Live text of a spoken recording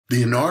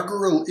The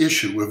inaugural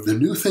issue of the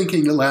New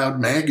Thinking Aloud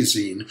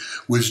magazine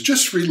was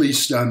just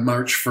released on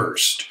March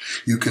 1st.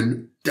 You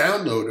can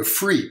download a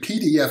free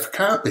PDF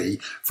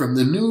copy from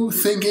the New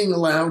Thinking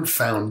Aloud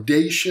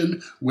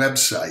Foundation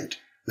website.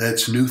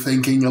 That's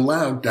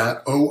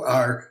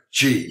newthinkingaloud.org.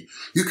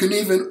 You can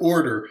even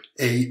order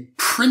a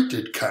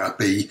printed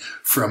copy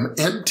from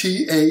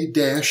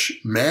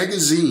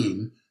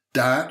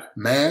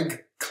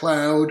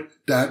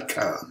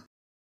nta-magazine.magcloud.com.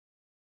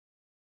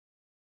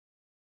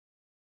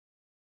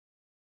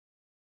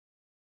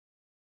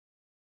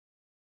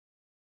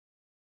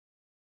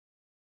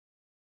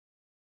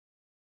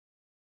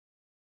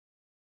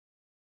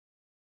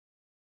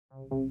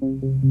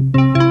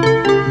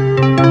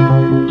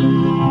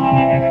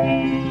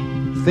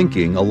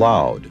 Thinking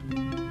Aloud.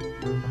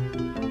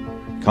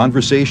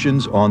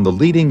 Conversations on the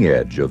leading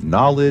edge of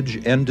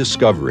knowledge and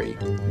discovery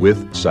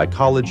with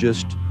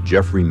psychologist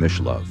Jeffrey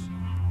Mishlove.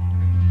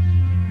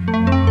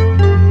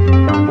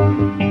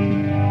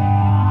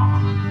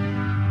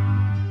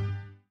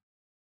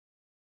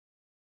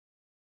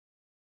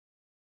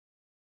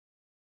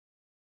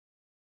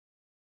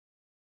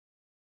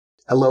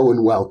 Hello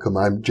and welcome.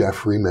 I'm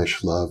Jeffrey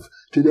Mishlove.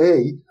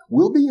 Today,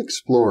 we'll be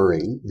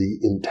exploring the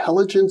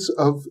intelligence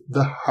of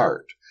the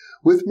heart.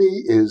 With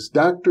me is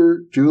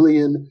Dr.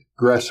 Julian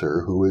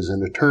Gresser, who is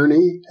an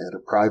attorney, had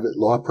a private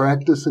law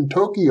practice in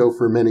Tokyo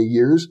for many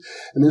years,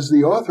 and is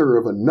the author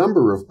of a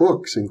number of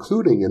books,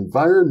 including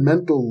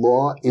Environmental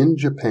Law in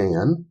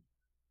Japan,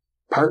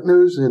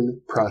 Partners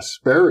in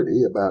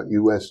Prosperity, about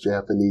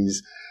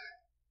U.S.-Japanese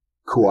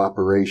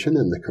cooperation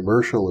in the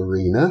commercial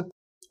arena,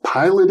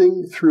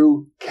 Piloting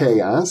Through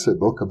Chaos, a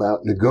book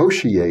about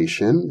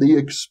negotiation, The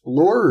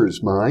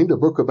Explorer's Mind, a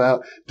book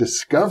about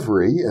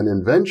discovery and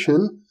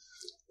invention,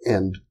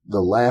 and The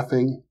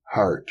Laughing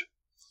Heart.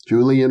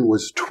 Julian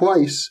was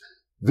twice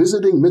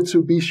visiting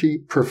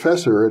Mitsubishi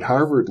professor at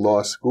Harvard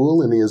Law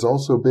School, and he has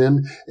also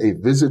been a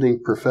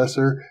visiting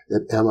professor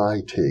at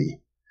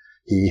MIT.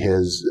 He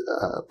has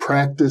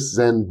practiced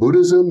Zen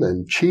Buddhism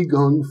and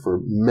qigong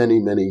for many,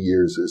 many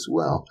years as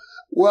well.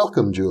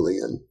 Welcome,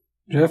 Julian.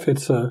 Jeff,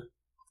 it's a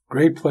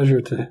great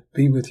pleasure to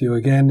be with you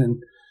again,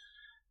 and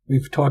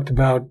we've talked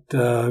about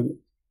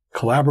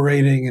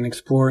collaborating and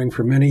exploring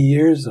for many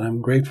years, and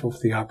I'm grateful for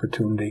the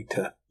opportunity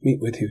to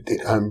meet with you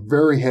today. I'm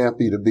very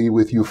happy to be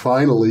with you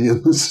finally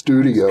in the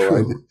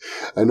studio.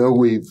 I know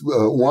we've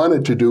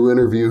wanted to do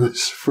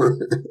interviews for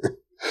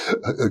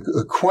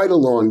quite a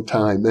long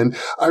time, and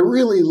I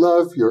really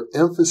love your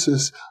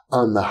emphasis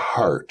on the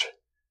heart.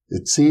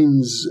 It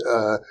seems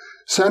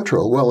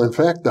central. Well, in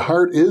fact, the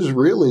heart is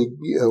really,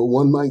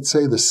 one might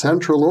say, the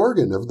central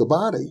organ of the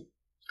body.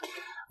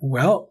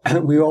 Well,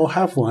 we all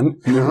have one,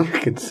 you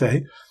could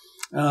say.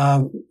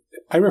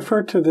 I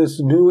refer to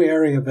this new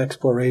area of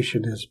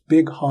exploration as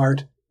big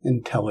heart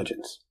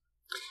intelligence.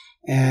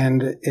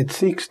 And it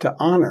seeks to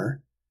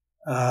honor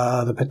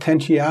the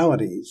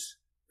potentialities,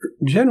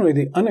 generally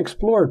the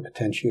unexplored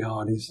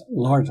potentialities,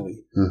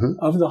 largely,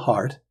 of the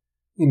heart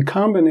in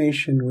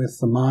combination with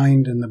the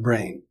mind and the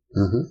brain.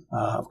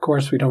 Of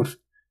course,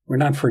 we're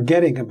not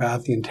forgetting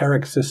about the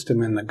enteric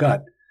system in the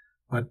gut,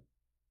 but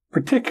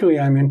particularly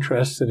I'm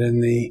interested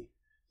in the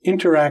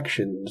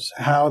interactions,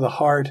 how the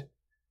heart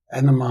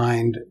and the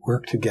mind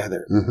work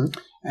together.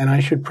 And I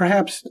should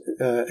perhaps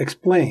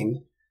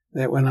explain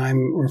that when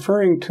I'm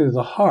referring to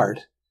the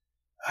heart,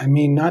 I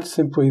mean not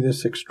simply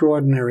this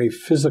extraordinary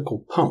physical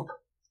pump,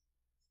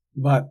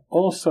 but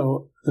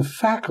also the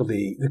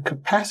faculty, the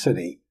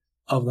capacity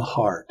of the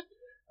heart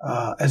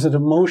as an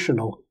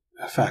emotional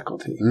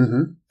faculty,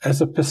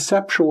 as a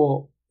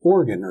perceptual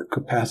organ or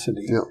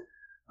capacity,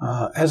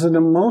 as an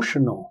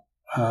emotional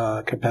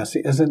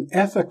capacity, as an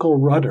ethical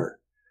rudder,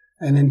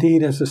 and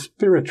indeed as a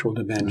spiritual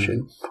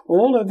dimension.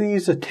 All of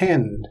these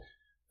attend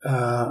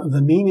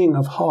the meaning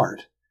of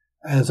heart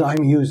as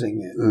I'm using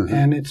it.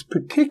 And it's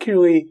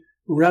particularly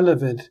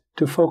relevant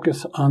to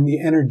focus on the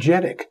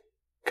energetic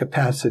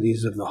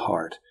capacities of the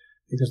heart.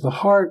 Because the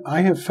heart,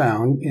 I have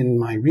found in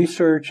my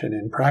research and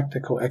in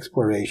practical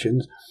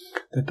explorations,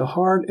 that the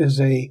heart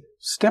is a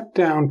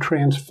step-down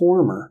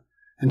transformer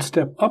and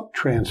step-up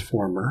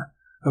transformer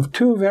of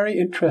two very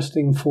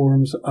interesting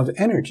forms of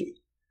energy.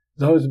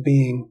 Those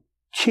being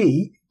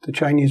qi, the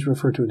Chinese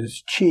refer to it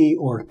as qi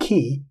or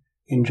ki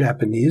in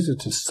Japanese.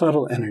 It's a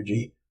subtle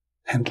energy,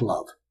 and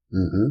love.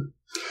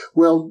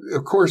 Well,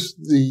 of course,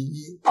 the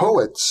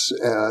poets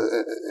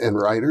and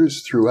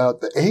writers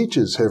throughout the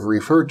ages have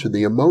referred to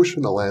the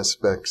emotional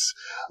aspects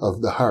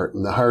of the heart,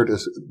 and the heart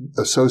is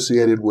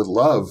associated with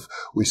love.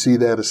 We see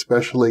that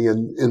especially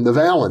in the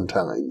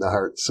Valentine, the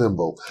heart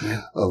symbol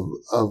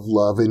of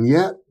love. And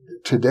yet,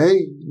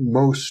 today,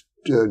 most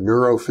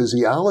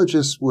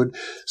neurophysiologists would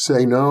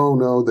say,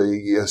 no,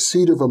 the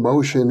seat of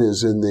emotion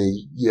is in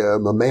the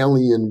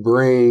mammalian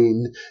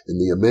brain, in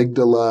the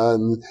amygdala,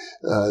 and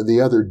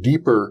the other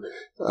deeper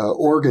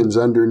organs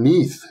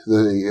underneath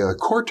the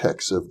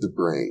cortex of the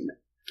brain.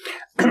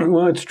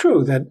 Well, it's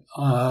true that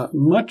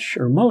much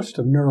or most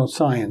of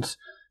neuroscience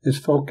is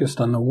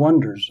focused on the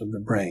wonders of the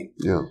brain.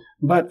 Yeah.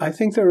 But I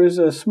think there is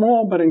a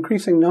small but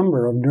increasing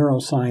number of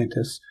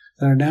neuroscientists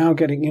that are now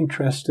getting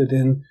interested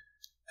in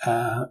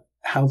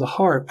how the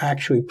heart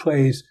actually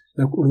plays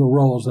the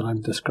roles that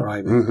I'm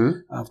describing. Mm-hmm.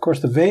 Of course,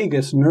 the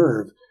vagus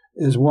nerve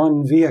is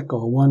one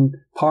vehicle, one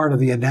part of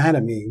the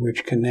anatomy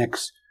which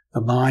connects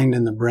the mind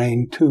and the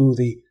brain to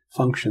the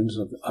functions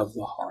of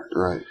the heart.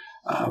 Right.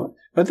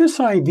 But this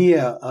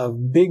idea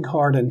of big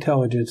heart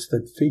intelligence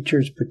that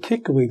features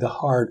particularly the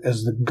heart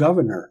as the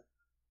governor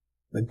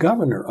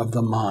of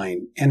the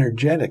mind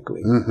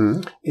energetically,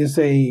 Mm-hmm.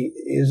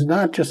 is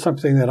not just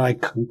something that I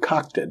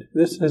concocted.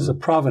 This has a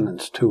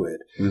provenance to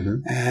it. Mm-hmm.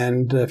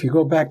 And if you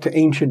go back to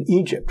ancient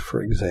Egypt,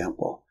 for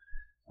example,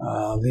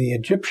 the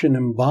Egyptian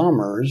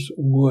embalmers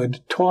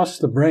would toss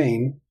the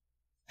brain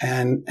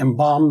and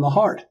embalm the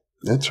heart.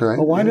 That's right.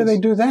 Well, why do they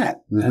do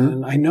that? Mm-hmm.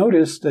 And I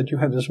noticed that you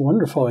have this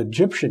wonderful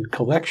Egyptian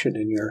collection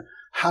in your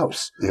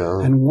house. Yeah.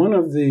 And one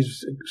of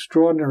these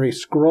extraordinary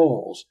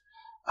scrolls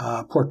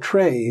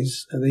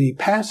portrays the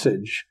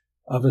passage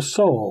of a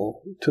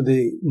soul to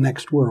the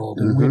next world,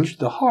 in Mm-hmm. which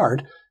the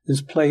heart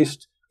is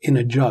placed in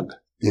a jug.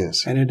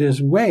 Yes. And it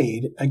is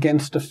weighed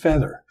against a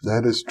feather.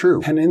 That is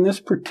true. And in this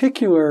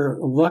particular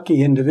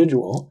lucky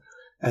individual,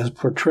 as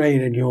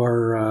portrayed in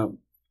your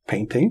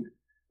painting,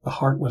 the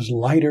heart was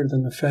lighter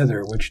than the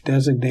feather, which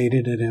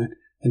designated it,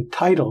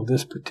 entitled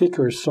this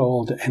particular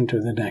soul to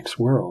enter the next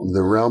world.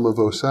 The realm of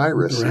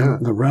Osiris.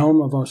 The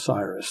realm of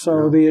Osiris.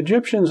 So Yeah. the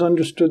Egyptians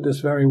understood this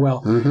very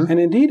well. Mm-hmm. And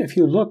indeed, if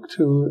you look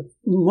to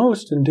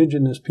most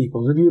indigenous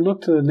peoples, if you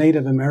look to the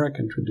Native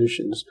American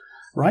traditions,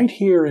 right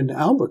here in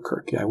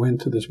Albuquerque, I went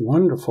to this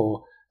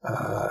wonderful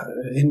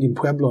Indian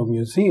Pueblo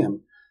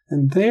museum,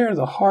 and there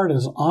the heart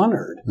is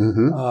honored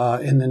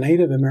Mm-hmm. in the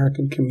Native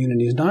American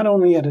communities, not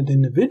only at an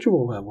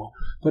individual level,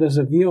 but as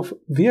a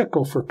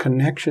vehicle for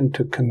connection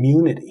to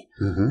community.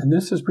 Mm-hmm. And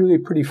this is really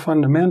pretty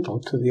fundamental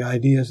to the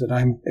ideas that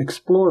I'm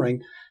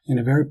exploring in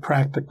a very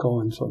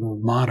practical and sort of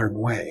modern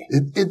way.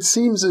 It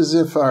seems as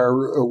if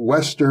our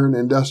Western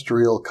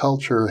industrial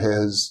culture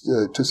has,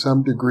 to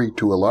some degree,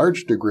 to a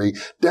large degree,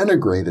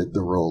 denigrated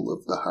the role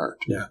of the heart.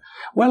 Yeah.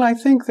 Well, I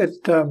think that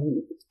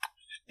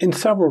in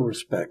several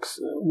respects.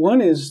 One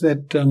is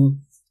that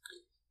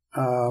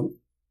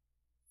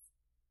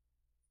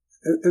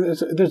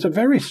there's a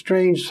very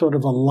strange sort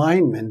of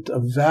alignment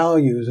of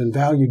values and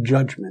value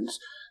judgments.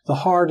 The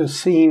heart is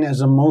seen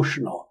as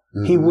emotional.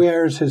 Mm-hmm. He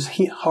wears his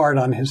heart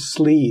on his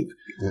sleeve.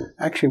 Yeah.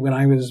 Actually, when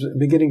I was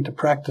beginning to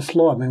practice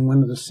law, I mean,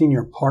 one of the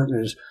senior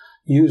partners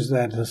used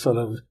that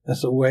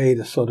as a way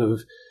to sort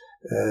of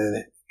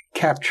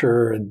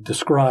capture and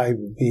describe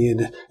me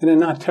in a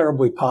not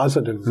terribly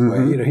positive way.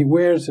 You know, he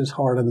wears his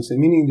heart on the sleeve,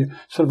 meaning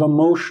sort of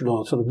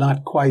emotional, sort of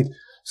not quite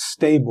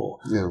stable.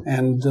 Yeah.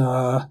 And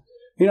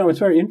you know, it's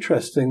very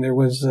interesting. There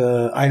was,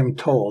 I am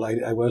told,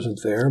 I wasn't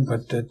there,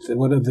 but that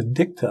one of the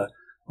dicta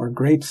or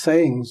great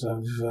sayings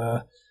of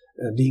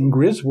Dean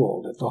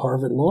Griswold at the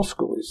Harvard Law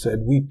School. He said,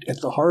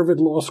 at the Harvard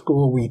Law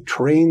School, we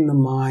train the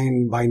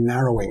mind by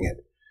narrowing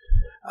it.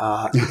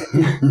 And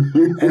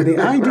the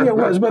idea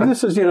was, but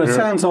this is, you know, it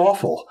sounds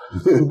awful,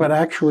 but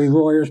actually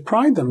lawyers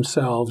pride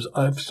themselves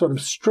of sort of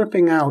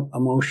stripping out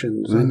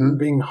emotions and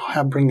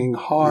bringing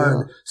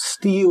hard,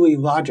 steely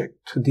logic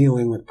to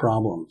dealing with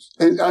problems.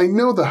 And I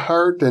know the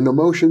heart and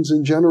emotions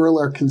in general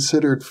are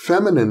considered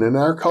feminine. In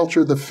our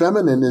culture, the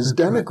feminine is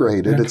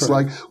denigrated. It's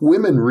like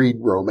women read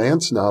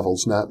romance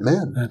novels, not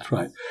men. That's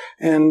right.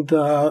 And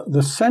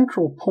the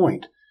central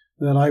point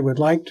that I would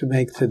like to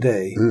make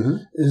today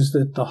is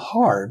that the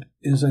heart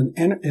is an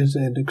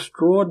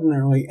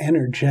extraordinarily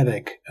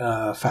energetic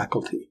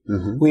faculty.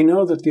 We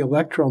know that the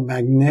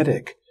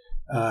electromagnetic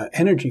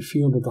energy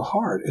field of the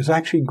heart is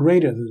actually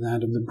greater than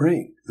that of the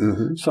brain.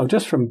 So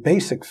just from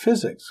basic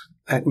physics,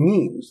 that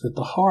means that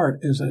the heart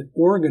is an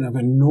organ of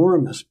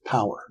enormous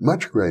power.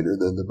 Much greater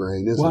than the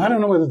brain, isn't it? Well, I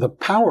don't know whether the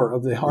power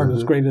of the heart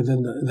is greater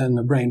than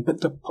the brain,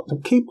 but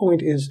the key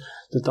point is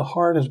that the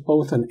heart is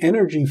both an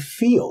energy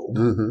field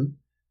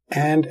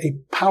and a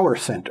power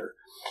center.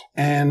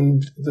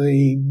 And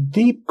the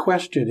deep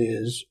question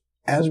is,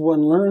 as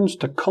one learns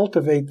to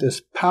cultivate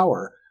this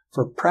power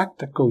for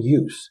practical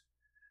use,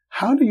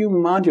 how do you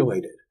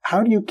modulate it?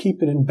 How do you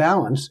keep it in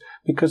balance?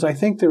 Because I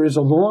think there is,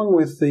 along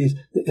with these,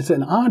 it's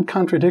an odd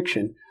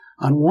contradiction.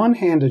 On one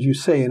hand, as you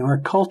say, in our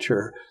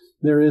culture,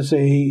 there is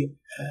a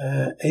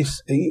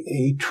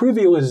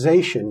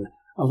trivialization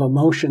of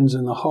emotions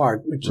in the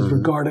heart, which is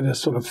regarded as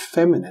sort of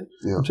feminine.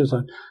 Which is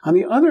on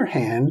the other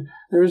hand,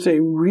 there is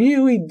a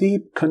really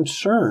deep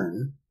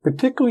concern,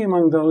 particularly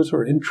among those who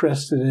are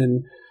interested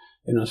in,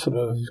 you know, sort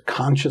of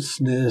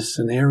consciousness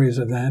and areas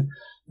of that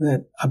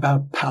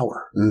about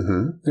power.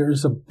 There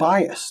is a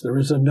bias. There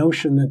is a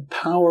notion that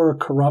power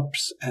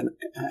corrupts and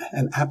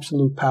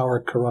absolute power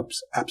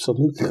corrupts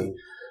absolutely.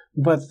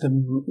 But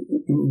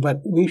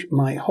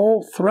my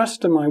whole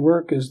thrust of my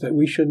work is that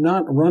we should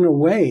not run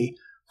away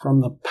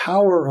from the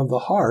power of the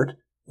heart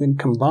when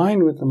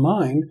combined with the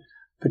mind,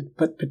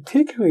 but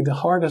particularly the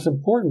heart is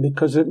important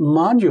because it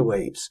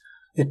modulates,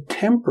 it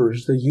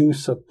tempers the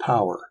use of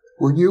power.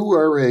 Well, you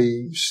are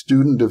a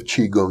student of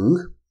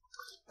qigong,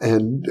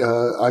 and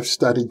I've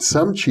studied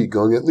some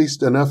qigong, at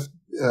least enough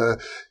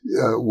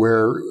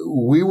where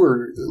we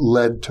were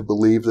led to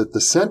believe that the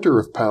center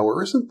of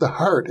power isn't the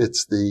heart,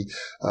 it's the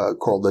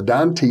called the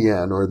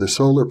dantian, or the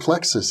solar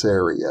plexus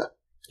area.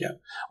 Yeah.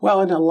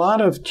 Well, in a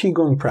lot of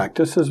qigong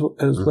practice, as well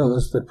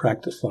as the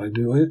practice that I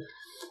do,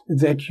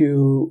 is that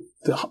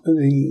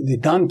the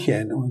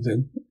dantian, or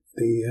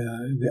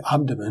the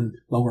abdomen,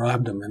 lower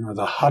abdomen, or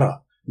the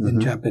hara in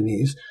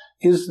Japanese,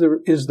 is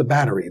the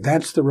battery.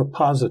 That's the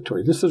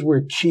repository. This is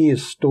where qi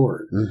is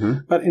stored.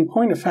 But in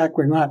point of fact,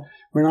 we're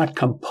not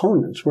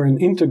components. We're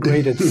an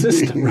integrated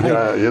system,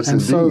 right? Yes,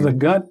 and indeed. so the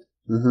gut,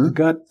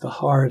 the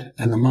heart,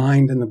 and the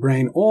mind and the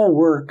brain all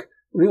work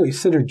really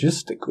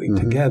synergistically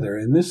together.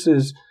 And this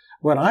is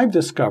what I've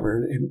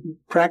discovered in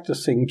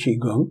practicing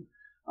qigong,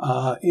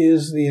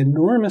 is the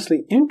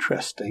enormously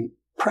interesting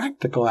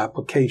practical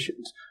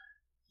applications.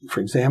 For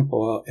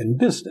example, in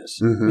business,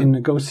 in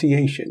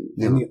negotiation,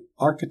 in the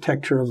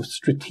architecture of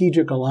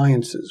strategic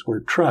alliances where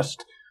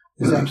trust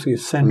is absolutely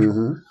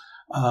essential,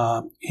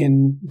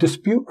 in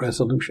dispute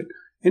resolution.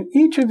 In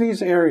each of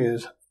these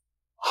areas,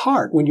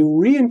 heart, when you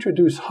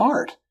reintroduce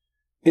heart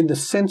in the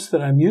sense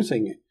that I'm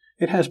using it,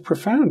 it has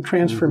profound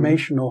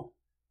transformational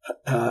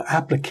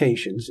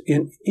applications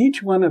in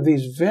each one of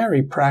these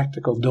very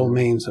practical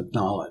domains of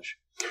knowledge.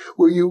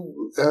 Well,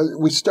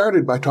 we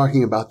started by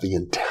talking about the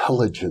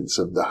intelligence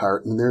of the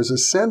heart, and there's a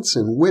sense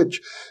in which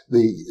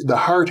the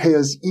heart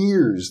has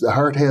ears, the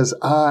heart has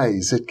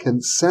eyes, it can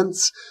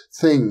sense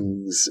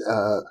things,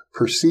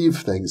 perceive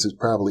things is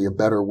probably a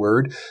better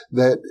word,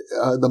 that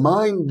the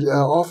mind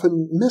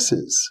often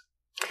misses.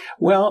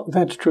 Well,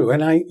 that's true,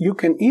 and you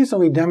can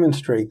easily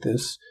demonstrate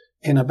this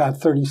in about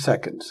 30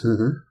 seconds.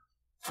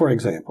 For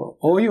example,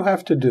 all you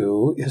have to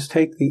do is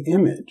take the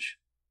image,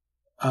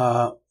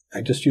 I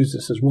just use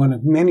this as one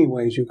of many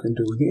ways you can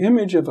do it. The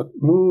image of a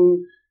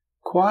moon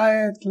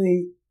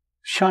quietly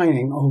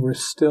shining over a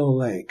still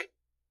lake.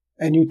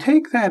 And you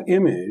take that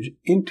image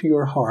into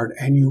your heart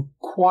and you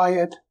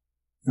quiet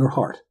your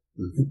heart.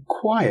 You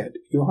quiet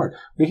your heart.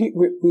 We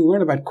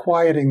learn about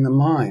quieting the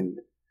mind.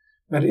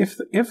 But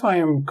if I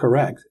am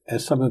correct,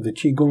 as some of the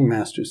qigong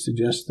masters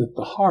suggest, that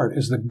the heart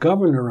is the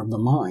governor of the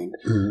mind,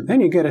 then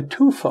you get a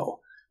twofold.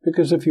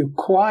 Because if you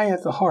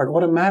quiet the heart,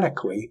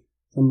 automatically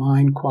the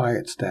mind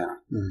quiets down.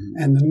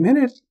 And the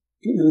minute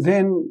you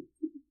then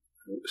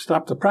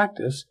stop the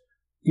practice,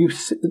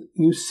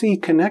 you see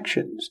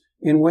connections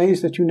in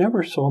ways that you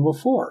never saw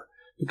before,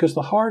 because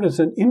the heart is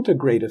an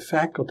integrative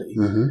faculty.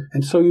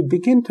 And so you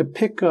begin to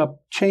pick up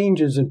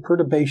changes and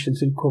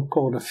perturbations in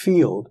called a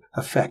field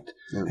effect.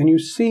 And you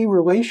see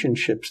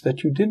relationships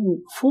that you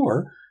didn't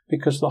before,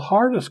 because the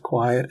heart is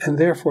quiet and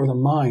therefore the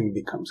mind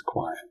becomes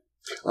quiet.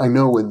 I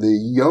know in the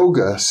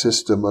yoga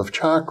system of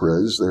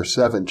chakras, there are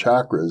 7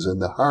 chakras,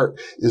 and the heart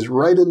is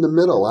right in the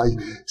middle.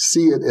 I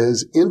see it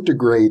as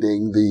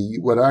integrating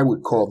what I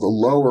would call the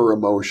lower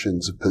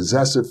emotions of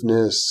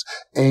possessiveness,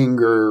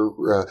 anger,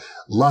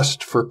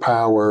 lust for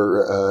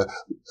power,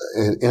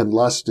 and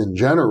lust in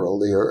general,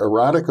 the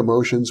erotic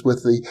emotions,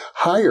 with the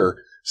higher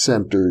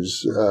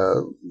centers,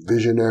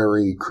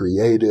 visionary,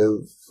 creative,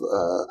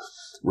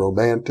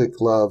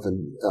 romantic love,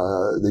 and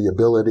the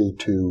ability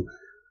to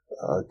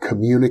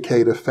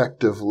communicate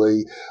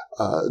effectively.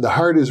 The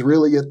heart is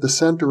really at the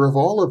center of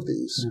all of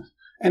these.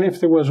 And if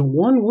there was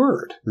one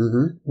word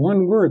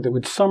that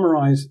would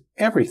summarize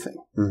everything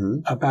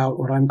about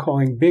what I'm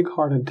calling big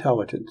heart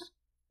intelligence,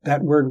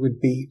 that word would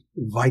be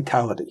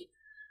vitality.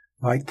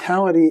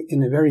 Vitality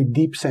in a very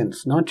deep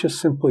sense, not just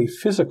simply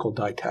physical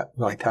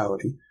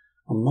vitality,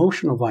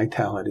 emotional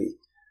vitality,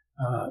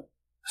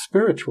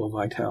 spiritual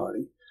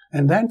vitality.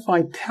 And that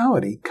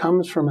vitality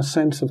comes from a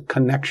sense of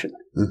connection.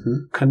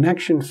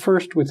 Connection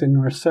first within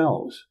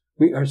ourselves.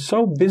 We are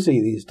so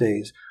busy these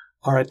days.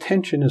 Our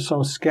attention is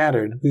so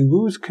scattered. We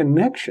lose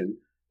connection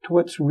to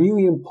what's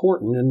really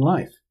important in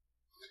life.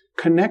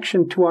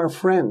 Connection to our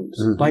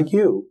friends, like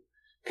you.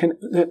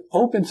 That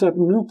opens up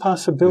new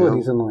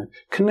possibilities in life.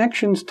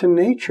 Connections to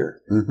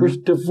nature. We're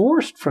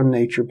divorced from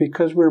nature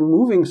because we're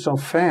moving so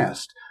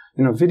fast.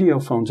 Video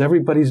phones,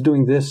 everybody's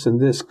doing this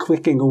and this,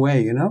 clicking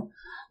away,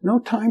 No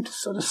time to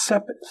sort of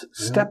step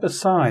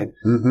aside,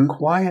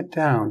 quiet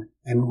down,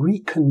 and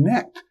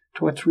reconnect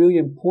to what's really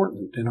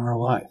important in our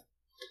life.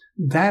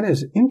 That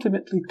is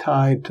intimately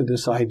tied to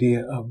this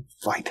idea of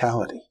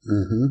vitality.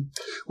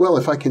 Well,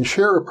 if I can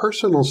share a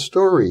personal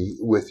story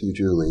with you,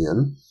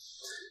 Julian,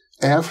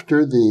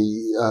 after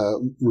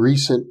the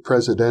recent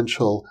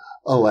presidential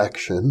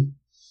election,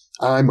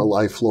 I'm a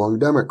lifelong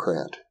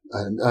Democrat.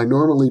 And I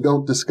normally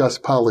don't discuss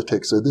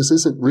politics, so this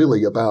isn't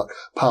really about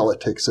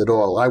politics at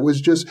all. I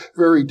was just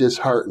very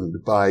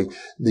disheartened by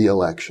the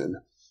election.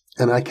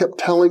 And I kept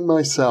telling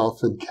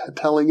myself and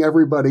telling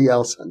everybody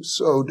else, I'm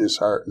so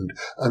disheartened.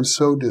 I'm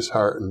so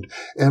disheartened.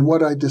 And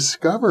what I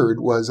discovered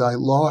was I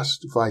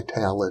lost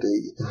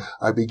vitality.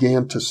 I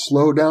began to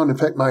slow down. In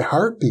fact, my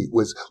heartbeat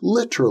was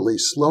literally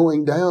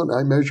slowing down.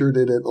 I measured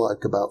it at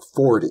like about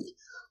 40,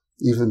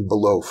 even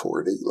below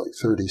 40, like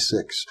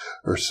 36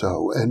 or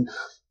so. And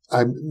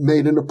I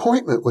made an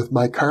appointment with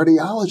my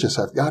cardiologist.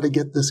 I've got to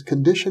get this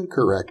condition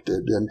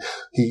corrected. And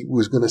he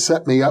was going to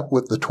set me up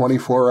with the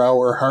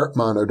 24-hour heart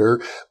monitor.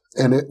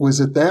 And it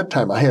was at that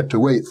time, I had to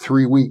wait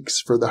 3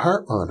 weeks for the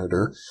heart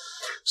monitor.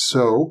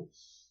 So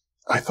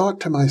I thought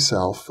to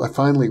myself, I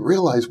finally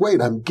realized,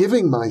 wait, I'm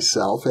giving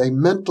myself a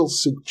mental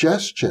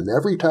suggestion.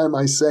 Every time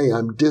I say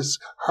I'm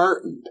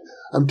disheartened,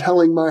 I'm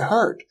telling my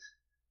heart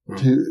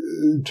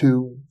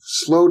to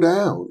slow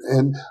down.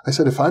 And I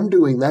said, if I'm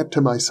doing that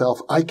to myself,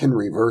 I can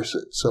reverse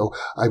it. So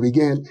I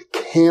began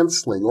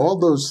canceling all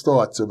those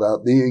thoughts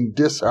about being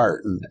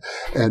disheartened.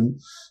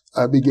 And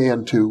I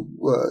began to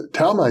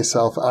tell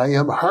myself I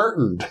am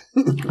heartened.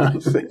 I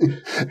see.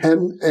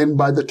 And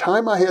by the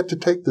time I had to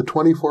take the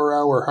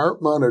 24-hour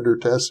heart monitor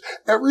test,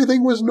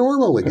 everything was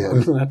normal again.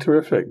 Isn't that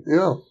terrific?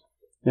 Yeah.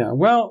 Yeah.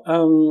 Well,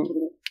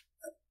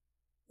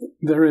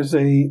 there is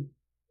a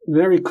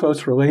very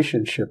close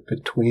relationship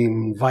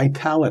between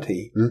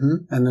vitality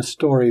and the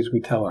stories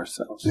we tell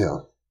ourselves. Yeah.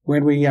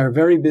 When we are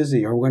very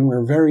busy or when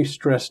we're very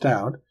stressed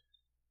out,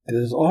 it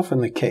is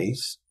often the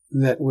case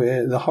that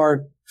the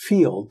heart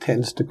field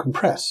tends to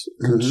compress,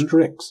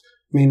 constricts.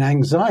 I mean,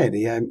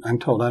 anxiety, I'm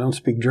told, I don't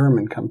speak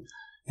German,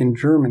 in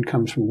German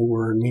comes from the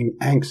word,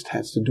 angst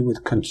has to do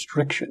with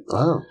constriction.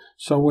 Oh.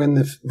 So when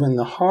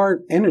the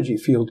heart energy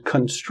field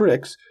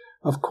constricts,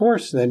 of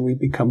course, then we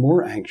become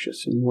more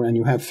anxious, and when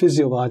you have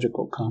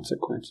physiological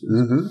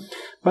consequences.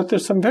 But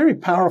there's some very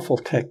powerful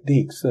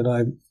techniques that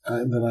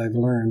I've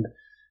learned,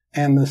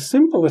 and the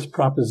simplest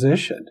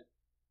proposition,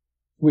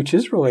 which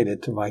is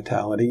related to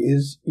vitality,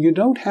 is you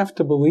don't have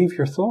to believe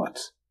your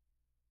thoughts.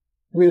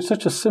 I mean, it's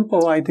such a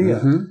simple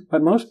idea,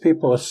 but most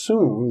people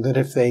assume that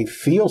if they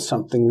feel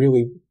something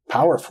really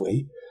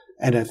powerfully,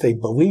 and if they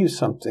believe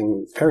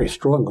something very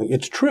strongly,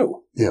 it's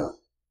true. Yeah.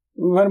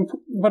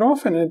 But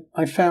often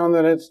I found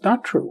that it's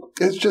not true.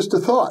 It's just a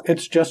thought.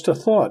 It's just a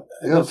thought.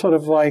 Yeah. It's sort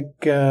of like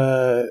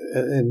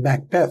in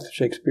Macbeth,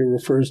 Shakespeare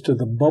refers to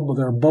the bubble.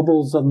 There are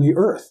bubbles on the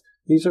earth.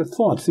 These are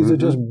thoughts. These are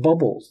just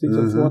bubbles. These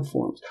are thought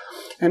forms.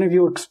 And if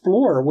you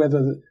explore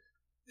whether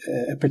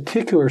a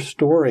particular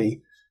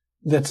story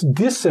that's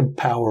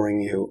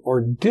disempowering you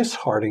or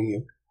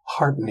disheartening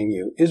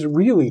you is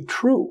really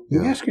true,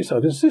 you ask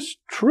yourself, is this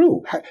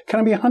true? Can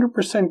I be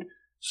 100%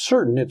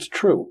 certain it's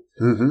true?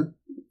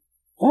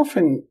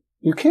 Often,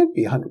 you can't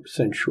be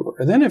 100% sure.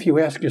 And then if you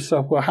ask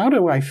yourself, well, how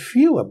do I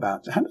feel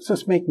about it? How does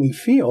this make me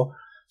feel,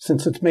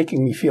 since it's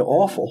making me feel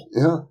awful?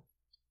 Yeah.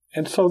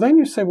 And so then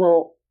you say,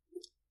 well,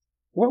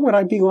 what would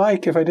I be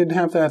like if I didn't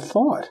have that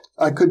thought?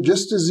 I could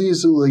just as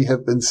easily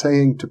have been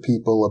saying to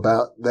people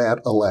about that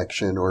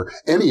election or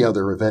any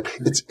other event,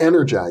 it's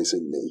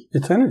energizing me.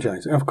 It's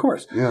energizing, of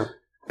course. Yeah.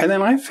 And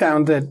then I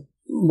found that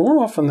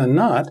more often than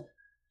not,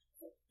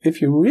 if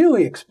you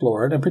really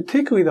explore it, and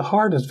particularly the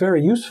heart is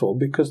very useful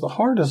because the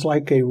heart is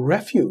like a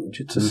refuge.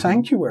 It's a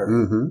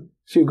sanctuary.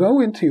 So you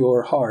go into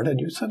your heart and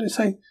you sort of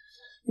say,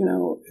 you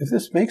know, if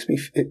this makes me,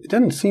 it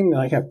doesn't seem that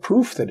I have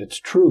proof that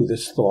it's true,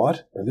 this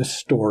thought or this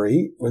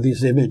story or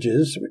these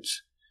images,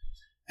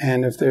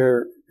 and if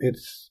it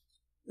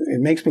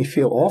makes me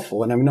feel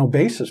awful and I have no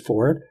basis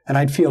for it, and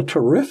I'd feel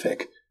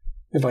terrific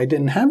if I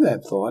didn't have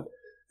that thought.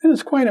 And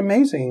it's quite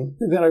amazing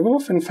that I've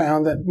often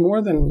found that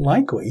more than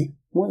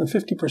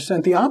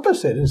 50%, the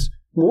opposite is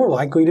more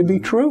likely to be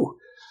true.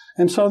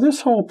 And so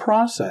this whole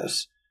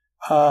process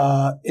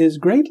is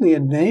greatly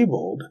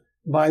enabled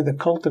by the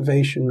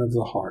cultivation of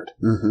the heart.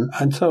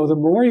 And so the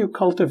more you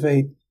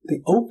cultivate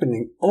the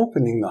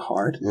opening the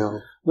heart,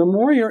 the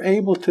more you're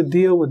able to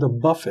deal with the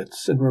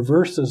buffets and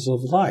reverses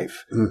of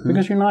life,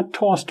 because you're not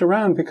tossed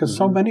around, because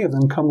so many of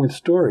them come with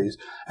stories.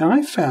 And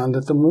I found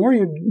that the more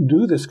you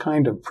do this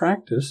kind of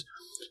practice,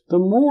 the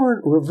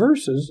more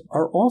reverses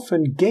are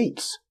often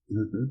gates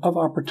of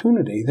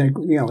opportunity.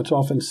 It's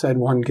often said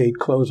one gate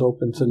closed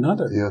opens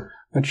another. Yeah.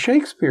 But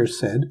Shakespeare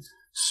said,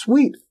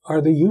 sweet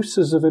are the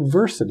uses of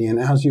adversity, and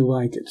as you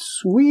like it.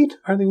 Sweet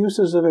are the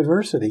uses of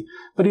adversity.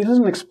 But he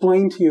doesn't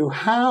explain to you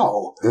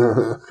how.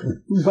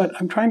 But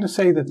I'm trying to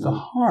say that the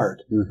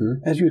heart,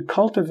 as you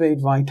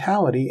cultivate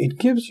vitality, it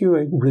gives you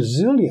a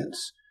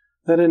resilience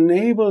that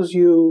enables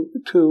you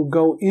to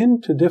go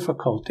into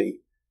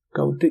difficulty,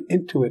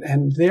 into it,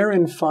 and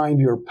therein find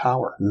your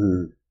power.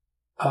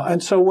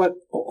 And so what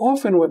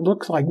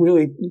looks like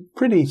really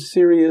pretty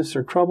serious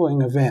or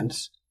troubling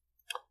events,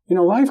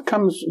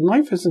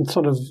 life isn't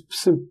sort of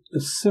a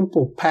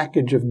simple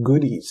package of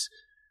goodies.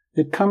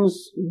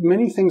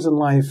 Many things in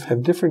life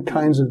have different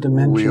kinds of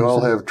dimensions. We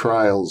all have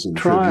trials and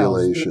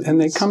tribulations.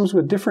 And they comes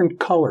with different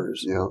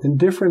colors and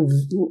different,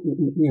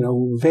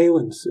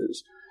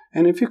 valences.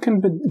 And if you can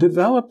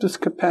develop this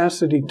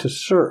capacity to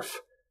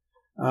surf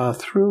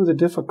through the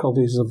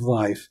difficulties of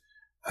life,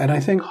 and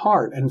I think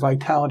heart and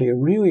vitality are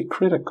really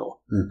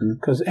critical,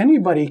 because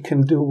anybody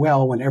can do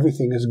well when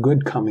everything is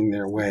good coming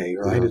their way,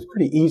 right? It's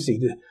pretty easy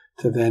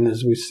to then,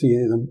 as we see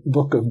in the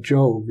book of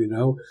Job,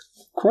 of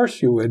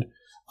course you would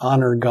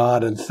honor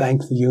God and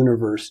thank the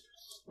universe.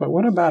 But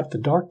what about the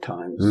dark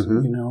times?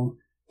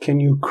 Can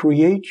you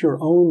create your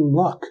own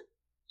luck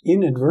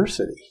in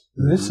adversity?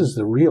 This is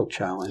the real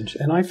challenge.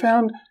 And I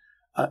found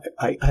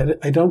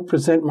I don't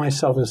present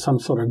myself as some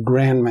sort of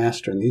grand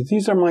master.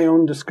 These are my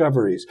own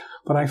discoveries,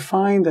 but I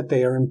find that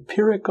they are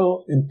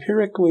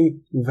empirically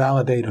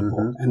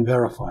validatable and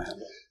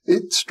verifiable.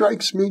 It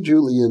strikes me,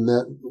 Julian,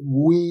 that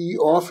we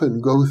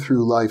often go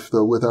through life,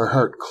 though, with our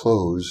heart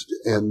closed,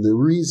 and the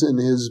reason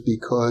is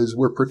because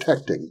we're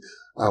protecting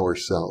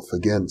ourselves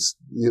against,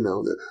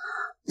 the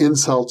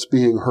insults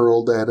being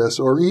hurled at us,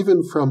 or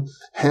even from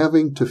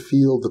having to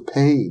feel the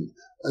pain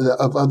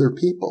of other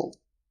people.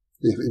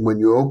 When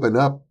you open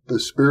up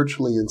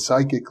spiritually and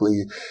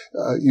psychically,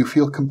 you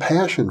feel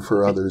compassion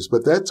for others,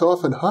 but that's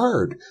often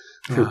hard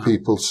for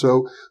people.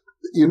 So,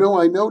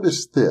 I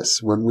noticed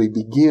this when we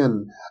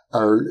begin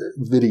our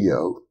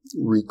video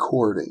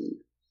recording.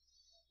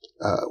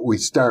 We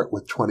start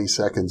with 20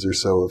 seconds or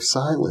so of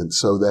silence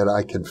so that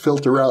I can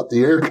filter out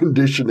the air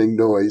conditioning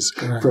noise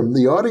from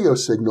the audio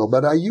signal.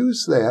 But I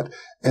use that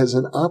as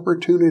an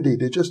opportunity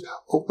to just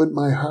open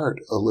my heart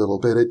a little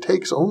bit. It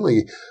takes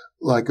only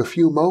like a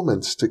few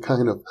moments to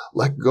kind of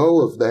let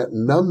go of that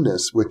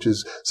numbness, which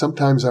is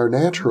sometimes our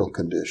natural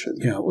condition.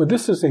 Yeah, well,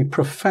 this is a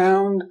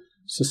profound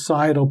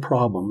societal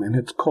problem, and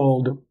it's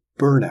called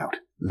burnout.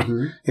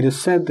 It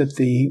is said that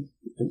the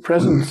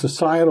present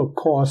societal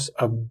costs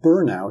of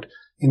burnout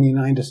in the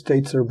United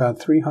States are about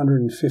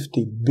 $350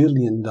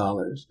 billion.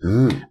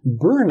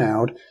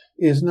 Burnout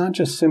is not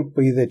just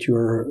simply that you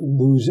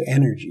lose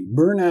energy.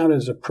 Burnout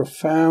is a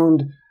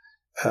profound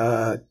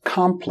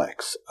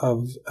complex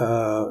of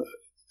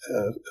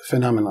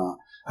phenomena.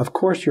 Of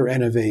course, you're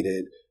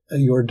enervated,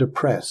 you're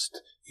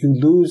depressed, you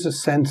lose a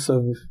sense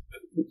of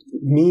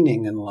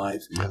meaning in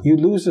life, you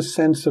lose a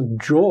sense of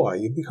joy,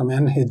 you become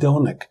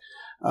anhedonic,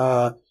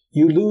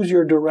 you lose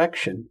your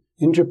direction.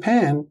 In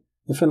Japan,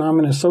 the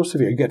phenomenon is so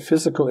severe, you get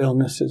physical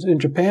illnesses. In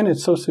Japan,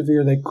 it's so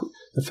severe,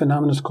 the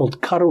phenomenon is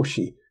called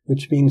karoshi,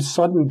 which means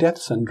sudden death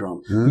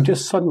syndrome. You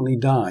just suddenly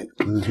die.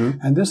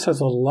 And this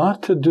has a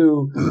lot to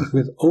do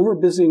with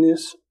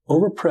overbusyness,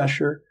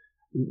 overpressure,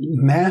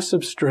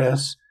 massive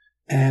stress,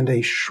 and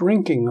a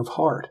shrinking of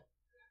heart.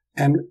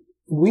 And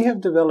we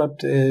have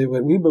developed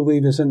what we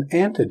believe is an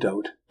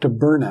antidote to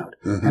burnout.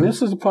 And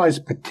this applies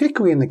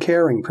particularly in the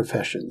caring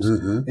professions,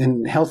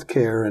 in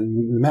healthcare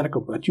and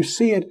medical, but you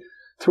see it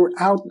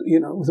throughout,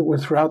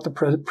 throughout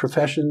the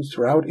professions,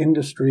 throughout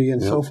industry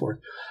and so forth.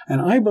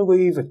 And I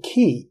believe a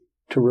key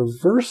to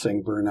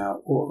reversing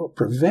burnout or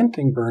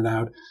preventing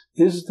burnout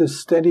is the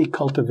steady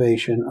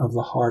cultivation of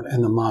the heart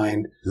and the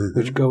mind,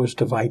 which goes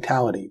to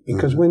vitality.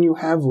 Because when you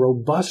have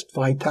robust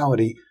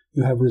vitality,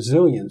 you have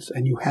resilience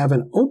and you have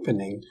an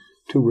opening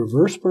to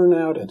reverse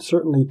burnout and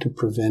certainly to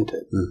prevent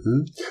it.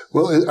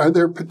 Well, are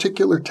there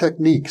particular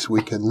techniques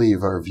we can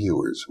leave our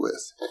viewers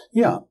with?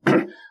 Yeah.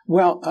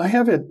 Well, I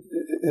have it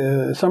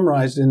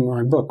summarized in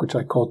my book, which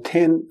I call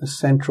 10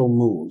 Essential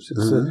Moves.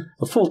 It's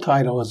the full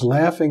title is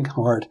Laughing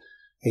Heart,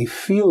 a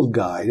field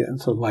guide, and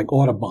sort of like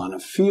Audubon, a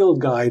field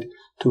guide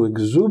to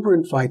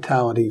exuberant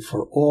vitality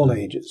for all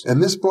ages.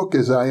 And this book,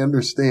 as I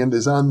understand,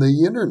 is on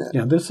the internet.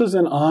 Yeah, this is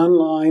an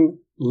online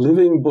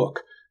living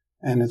book.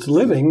 And it's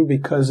living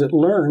because it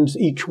learns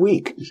each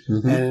week.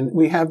 And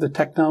we have the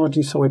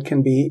technology so it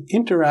can be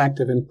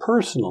interactive and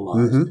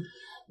personalized.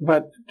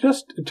 But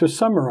just to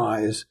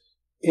summarize,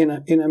 in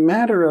a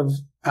matter of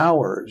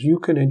hours, you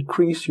can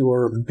increase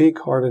your big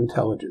heart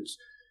intelligence.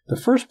 The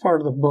first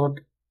part of the book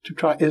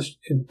is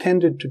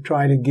intended to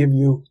try to give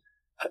you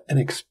an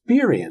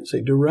experience,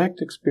 a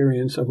direct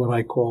experience of what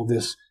I call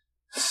this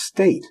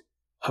state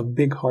of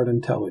big heart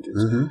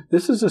intelligence.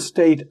 This is a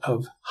state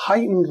of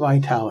heightened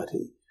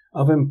vitality,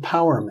 of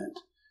empowerment,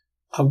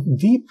 of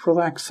deep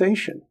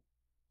relaxation,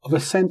 of a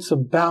sense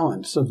of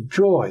balance, of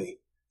joy,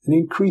 an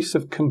increase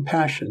of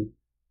compassion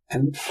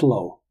and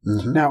flow.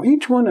 Now,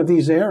 each one of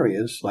these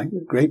areas, like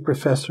the great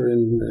professor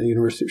in the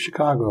University of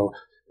Chicago,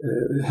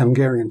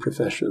 Hungarian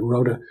professor,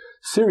 wrote a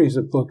series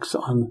of books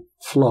on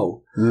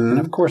flow. And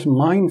of course,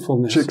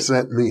 mindfulness.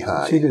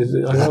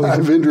 Csikszentmihalyi.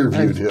 I've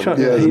interviewed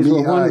him. He's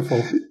a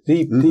wonderful,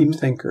 deep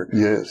thinker.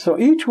 Yes. So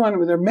each one,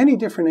 there are many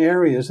different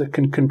areas that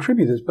can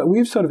contribute to this, but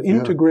we've sort of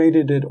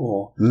integrated it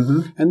all.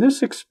 And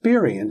this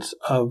experience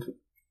of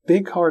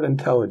big heart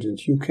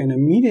intelligence, you can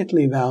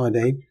immediately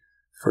validate,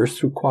 first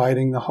through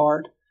quieting the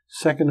heart,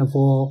 second of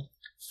all,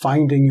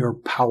 finding your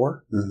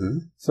power,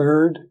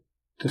 third,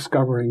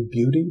 discovering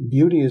beauty.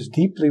 Beauty is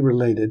deeply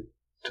related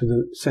to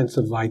the sense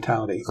of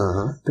vitality,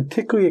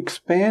 particularly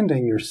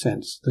expanding your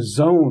sense, the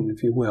zone,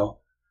 if you will.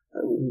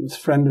 This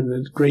friend,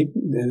 a great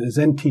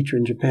Zen teacher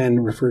in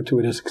Japan, referred to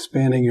it as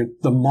expanding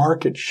the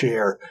market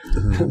share.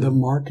 The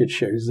market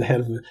share.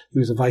 He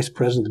was a vice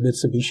president of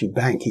Mitsubishi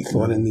Bank. He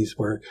thought in these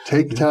words.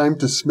 Take time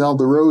to smell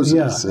the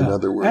roses, in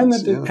other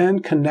words.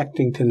 And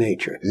connecting to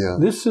nature.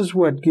 This is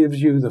what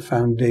gives you the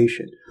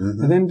foundation.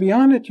 And then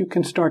beyond it, you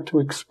can start to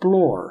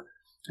explore.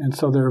 And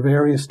so there are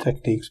various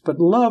techniques. But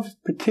love,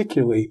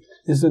 particularly,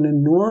 is an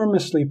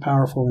enormously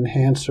powerful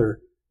enhancer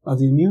of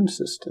the immune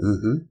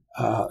system.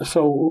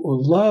 So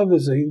love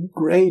is a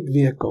great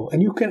vehicle.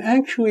 And you can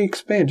actually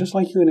expand, just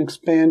like you can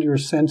expand your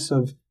sense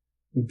of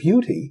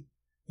beauty,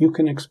 you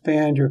can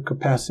expand your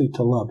capacity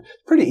to love.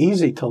 It's pretty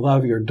easy to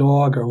love your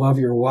dog or love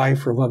your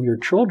wife or love your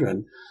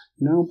children,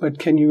 but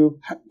can you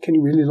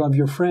really love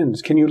your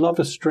friends? Can you love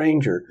a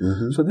stranger?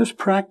 Mm-hmm. So this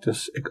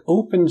practice, it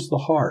opens the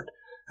heart,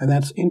 and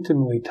that's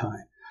intimately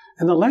tied.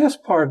 And the last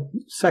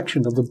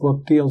section of the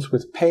book deals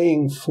with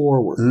paying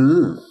forward.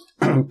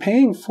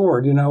 Paying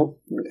forward,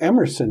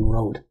 Emerson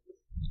wrote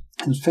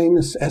his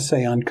famous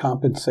essay on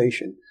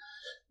compensation.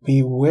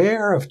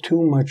 Beware of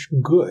too much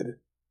good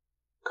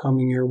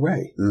coming your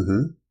way.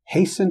 Mm-hmm.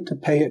 Hasten to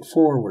pay it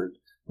forward,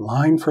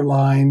 line for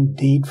line,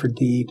 deed for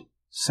deed,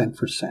 cent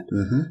for cent.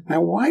 Mm-hmm.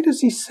 Now, why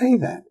does he say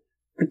that?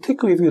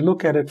 Particularly if you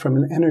look at it from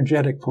an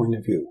energetic point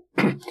of view.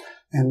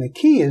 And the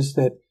key is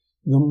that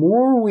the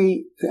more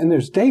and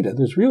there's data,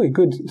 there's really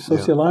good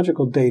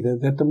sociological data,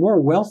 that the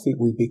more wealthy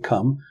we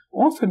become,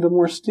 often the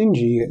more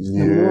stingy,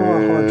 the more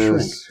our heart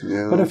shrinks.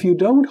 Yeah. But if you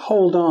don't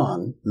hold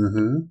on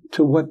Mm-hmm.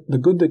 to the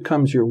good that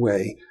comes your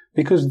way,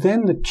 because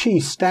then the chi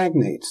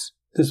stagnates,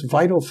 this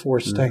vital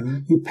force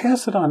you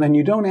pass it on and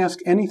you don't ask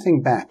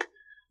anything back.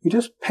 You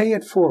just pay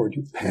it forward.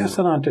 You pass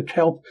it on to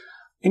help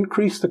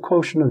increase the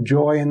quotient of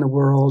joy in the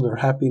world or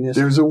happiness.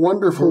 There's a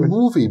wonderful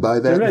movie by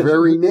that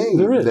very name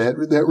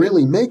that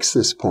really makes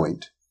this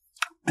point.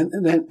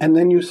 And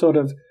then you sort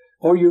of,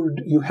 or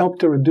you help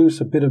to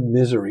reduce a bit of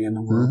misery in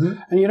the world.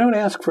 Mm-hmm. And you don't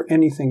ask for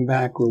anything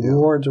back,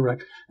 rewards or...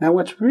 Now,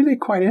 what's really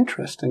quite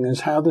interesting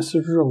is how this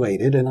is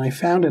related, and I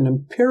found an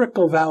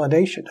empirical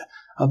validation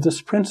of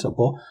this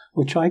principle,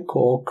 which I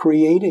call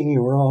creating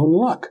your own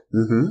luck.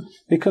 Mm-hmm.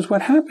 Because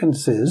what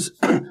happens is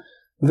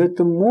that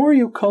the more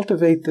you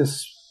cultivate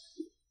this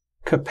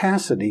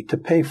capacity to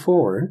pay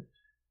forward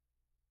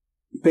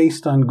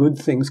based on good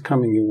things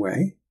coming your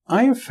way,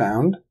 I have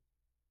found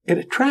it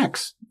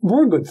attracts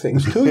more good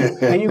things to you.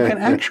 And you can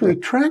actually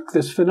track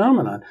this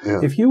phenomenon.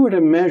 Yeah. If you were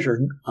to measure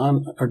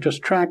or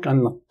just track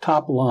on the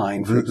top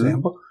line, for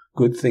example,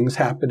 good things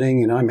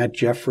happening. I met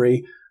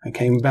Jeffrey. I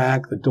came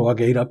back. The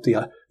dog ate up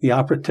the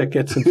opera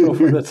tickets and so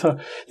forth. So,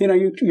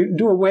 you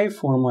do a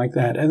waveform like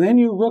that. And then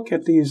you look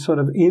at these sort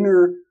of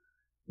inner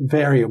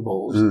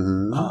variables.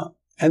 Mm-hmm.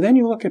 And then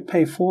you look at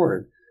pay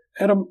forward.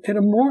 It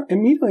more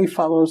immediately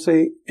follows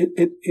it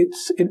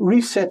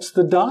resets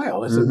the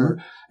dial, as it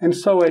were. And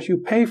so as you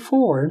pay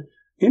forward,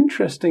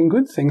 interesting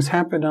good things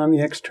happen on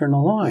the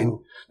external line.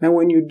 Now,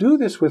 when you do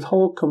this with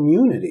whole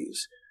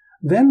communities,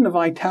 then the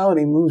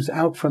vitality moves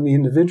out from the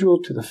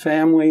individual to the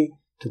family,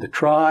 to the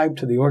tribe,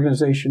 to the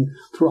organization,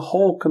 through a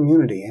whole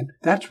community. And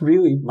that's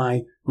really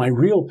my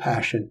real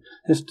passion,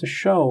 is to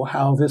show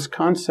how this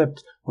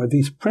concept or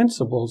these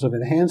principles of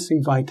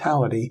enhancing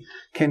vitality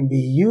can be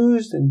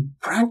used and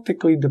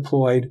practically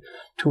deployed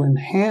to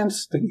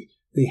enhance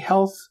the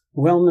health,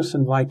 wellness,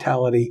 and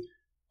vitality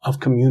of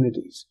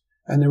communities.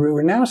 And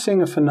we're now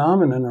seeing a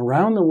phenomenon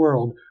around the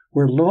world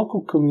where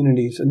local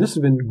communities, and this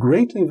has been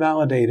greatly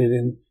validated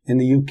in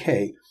the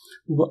UK,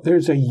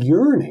 there's a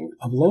yearning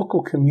of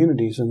local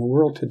communities in the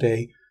world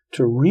today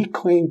to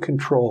reclaim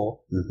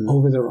control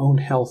over their own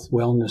health,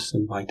 wellness,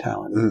 and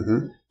vitality.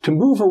 To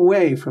move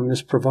away from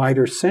this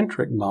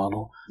provider-centric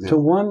model to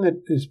one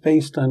that is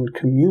based on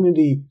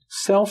community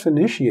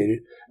self-initiated,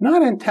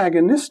 not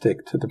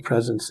antagonistic to the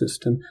present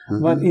system,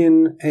 but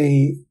in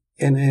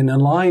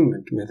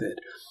alignment with it.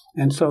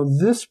 And so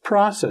this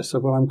process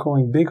of what I'm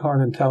calling big heart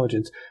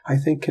intelligence, I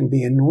think, can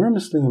be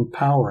enormously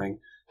empowering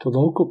to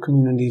local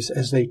communities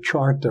as they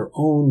chart their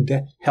own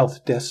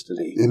health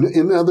destiny.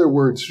 In other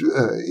words,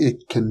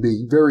 it can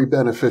be very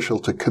beneficial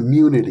to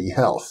community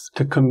health.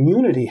 To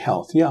community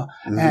health, yeah.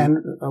 And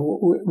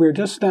we're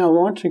just now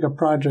launching a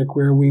project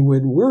where we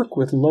would work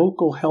with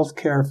local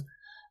healthcare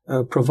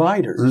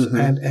providers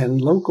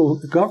and local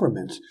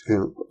governments,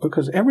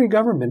 because every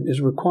government is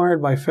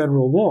required by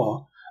federal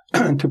law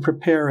to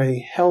prepare a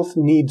health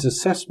needs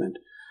assessment.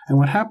 And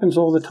what happens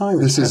all the time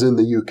is... This is in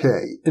the UK?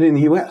 And in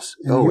the U.S.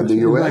 In the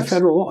U.S.? By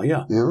federal law,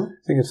 yeah.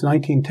 I think it's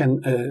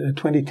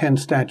 2010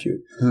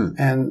 statute.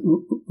 And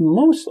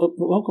most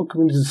local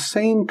communities, the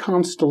same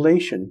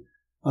constellation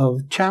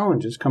of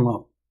challenges come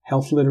up.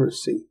 Health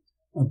literacy,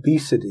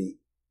 obesity,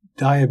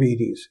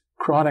 diabetes,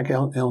 chronic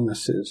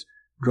illnesses,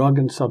 drug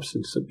and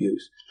substance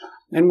abuse.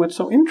 And what's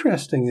so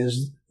interesting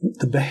is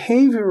the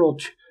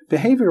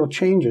behavioral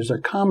changes are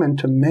common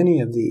to many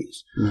of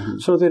these.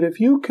 So that if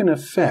you can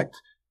affect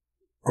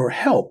or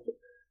help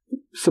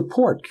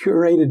support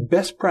curated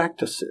best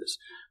practices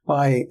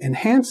by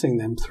enhancing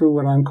them through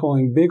what I'm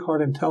calling big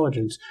heart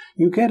intelligence,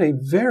 you get a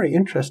very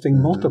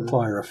interesting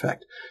multiplier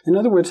effect. In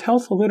other words,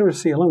 health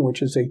literacy alone,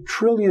 which is $1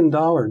 trillion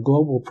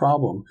global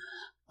problem,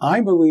 I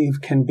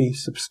believe can be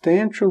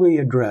substantially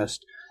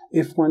addressed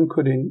if one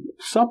could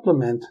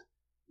supplement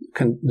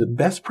the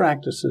best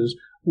practices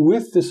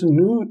with this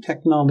new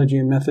technology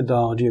and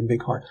methodology of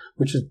big heart,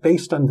 which is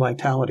based on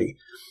vitality.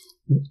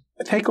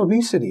 Take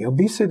obesity.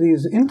 Obesity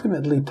is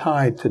intimately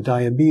tied to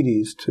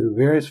diabetes, to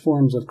various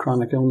forms of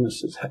chronic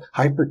illnesses,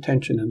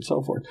 hypertension, and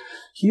so forth.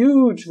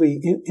 Hugely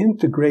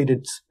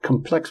integrated,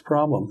 complex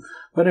problem.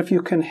 But if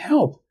you can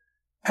help,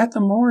 at the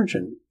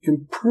margin,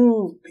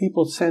 improve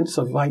people's sense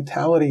of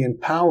vitality and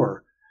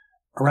power,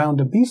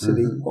 around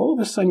obesity, all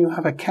of a sudden you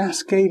have a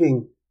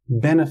cascading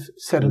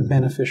set of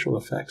beneficial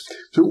effects.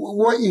 So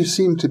what you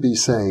seem to be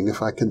saying,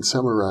 if I can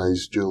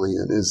summarize,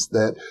 Julian, is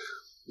that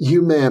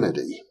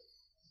humanity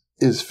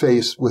is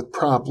faced with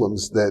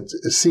problems that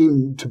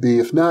seem to be,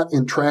 if not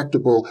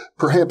intractable,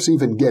 perhaps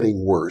even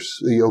getting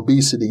worse. The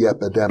obesity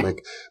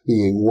epidemic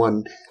being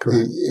one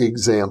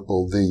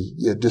example,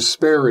 the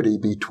disparity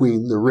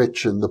between the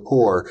rich and the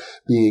poor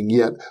being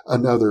yet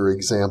another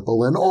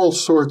example, and all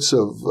sorts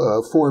of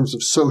forms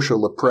of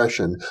social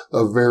oppression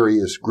of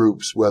various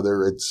groups,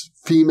 whether it's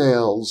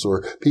females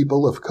or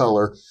people of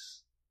color,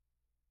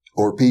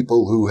 or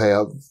people who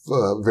have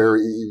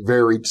very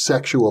varied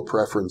sexual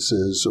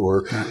preferences,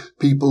 or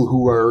people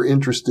who are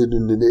interested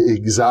in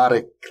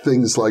exotic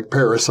things like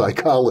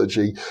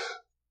parapsychology.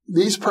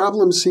 These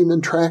problems seem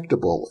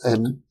intractable,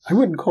 and I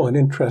wouldn't call it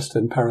interest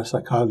in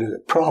parapsychology a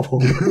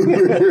problem.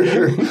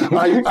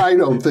 I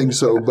don't think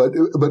so,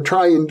 but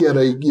try and get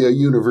a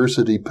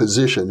university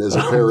position as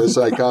a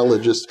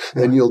parapsychologist,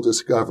 and you'll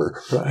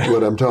discover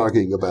what I'm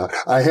talking about.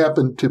 I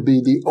happen to be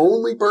the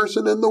only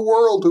person in the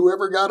world who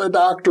ever got a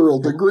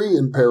doctoral degree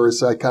in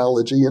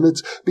parapsychology, and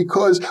it's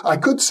because I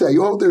could say,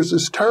 oh, there's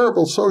this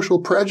terrible social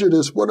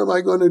prejudice, what am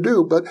I going to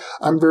do? But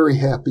I'm very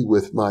happy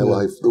with my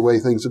life, the way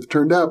things have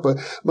turned out. But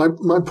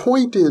my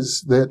point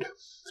is that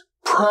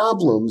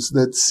problems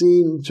that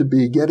seem to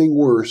be getting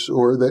worse,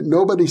 or that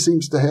nobody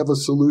seems to have a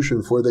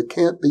solution for, that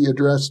can't be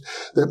addressed,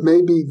 that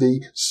maybe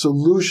the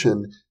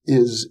solution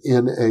is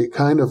in a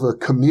kind of a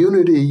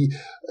community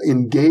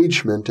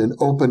engagement and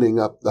opening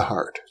up the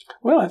heart.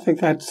 Well, I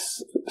think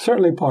that's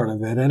certainly part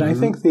of it. And I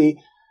think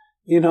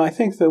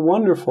the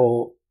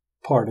wonderful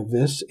part of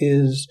this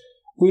is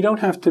we don't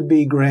have to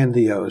be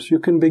grandiose. You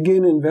can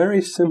begin in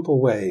very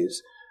simple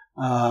ways.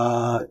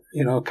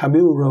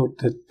 Camus wrote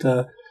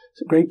that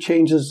great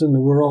changes in the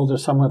world are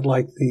somewhat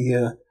like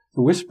the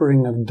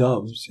whispering of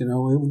doves.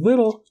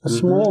 A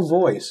small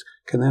voice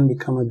can then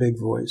become a big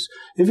voice.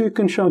 If you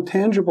can show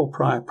tangible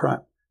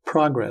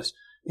progress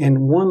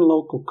in one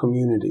local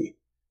community,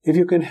 if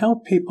you can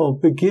help people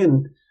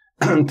begin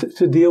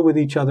to deal with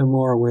each other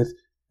more with,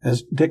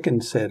 as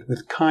Dickens said,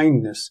 with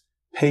kindness,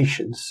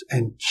 patience,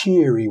 and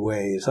cheery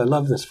ways. I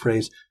love this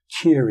phrase,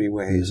 cheery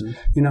ways,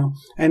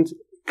 and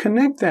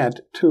connect that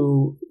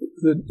to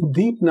the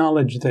deep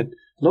knowledge that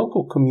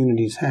local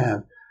communities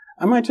have.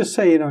 I might just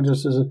say,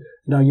 just as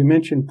you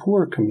mentioned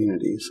poor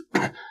communities.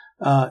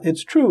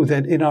 It's true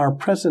that in our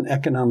present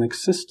economic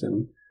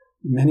system,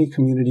 many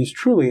communities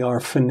truly are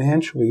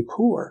financially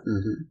poor.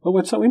 But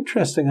what's so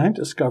interesting, I've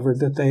discovered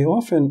that they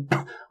often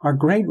are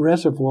great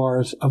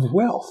reservoirs of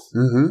wealth.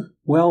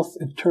 Wealth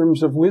in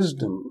terms of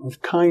wisdom,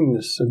 of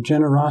kindness, of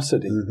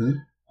generosity,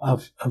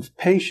 of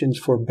patience,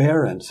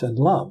 forbearance, and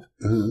love.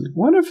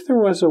 What if there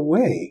was a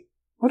way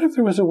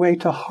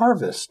to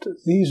harvest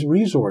these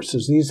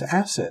resources, these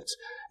assets,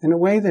 in a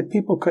way that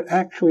people could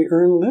actually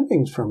earn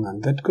livings from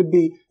them, that could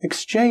be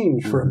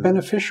exchanged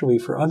beneficially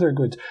for other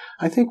goods?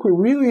 I think we're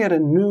really at a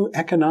new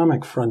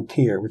economic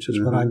frontier, which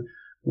is what I'm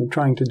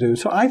trying to do.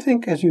 So I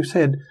think, as you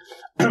said,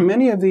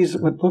 many of these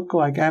would look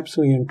like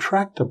absolutely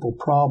intractable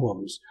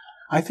problems.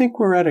 I think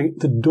we're at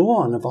the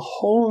dawn of a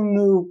whole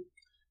new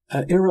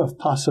era of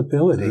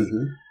possibility,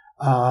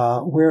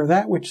 where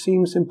that which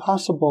seems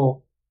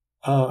impossible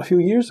a few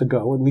years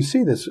ago, and we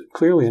see this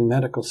clearly in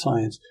medical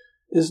science,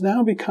 is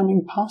now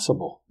becoming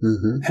possible.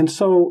 And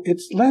so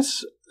it's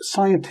less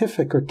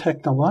scientific or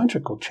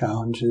technological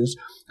challenges.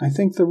 I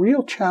think the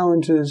real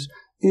challenges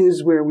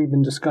is where we've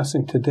been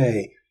discussing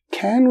today.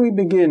 Can we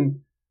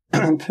begin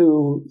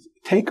to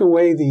take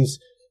away these,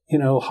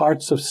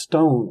 hearts of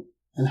stone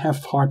and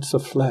have hearts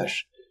of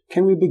flesh?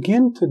 Can we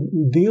begin to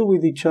deal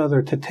with each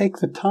other, to take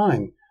the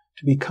time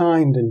to be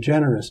kind and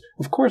generous?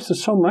 Of course,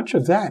 there's so much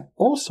of that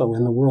also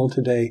in the world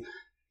today.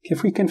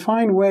 If we can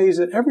find ways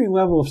at every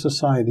level of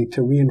society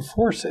to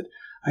reinforce it,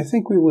 I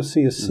think we will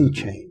see a sea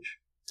change.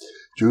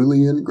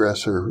 Julian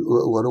Gresser,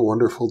 what a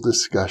wonderful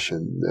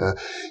discussion.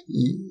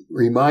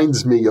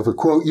 Reminds me of a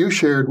quote you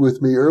shared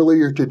with me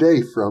earlier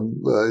today from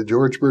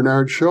George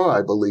Bernard Shaw,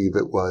 I believe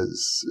it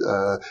was.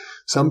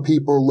 Some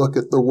people look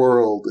at the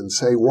world and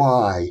say,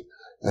 why?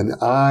 And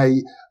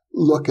I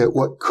look at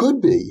what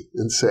could be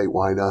and say,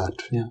 why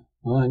not? Yeah,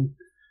 well,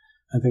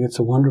 I think it's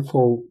a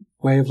wonderful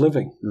way of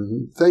living.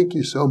 Thank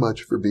you so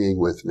much for being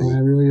with me. I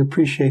really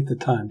appreciate the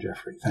time,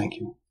 Jeffrey. Thank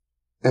you.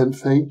 And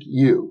thank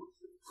you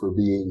for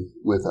being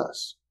with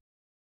us.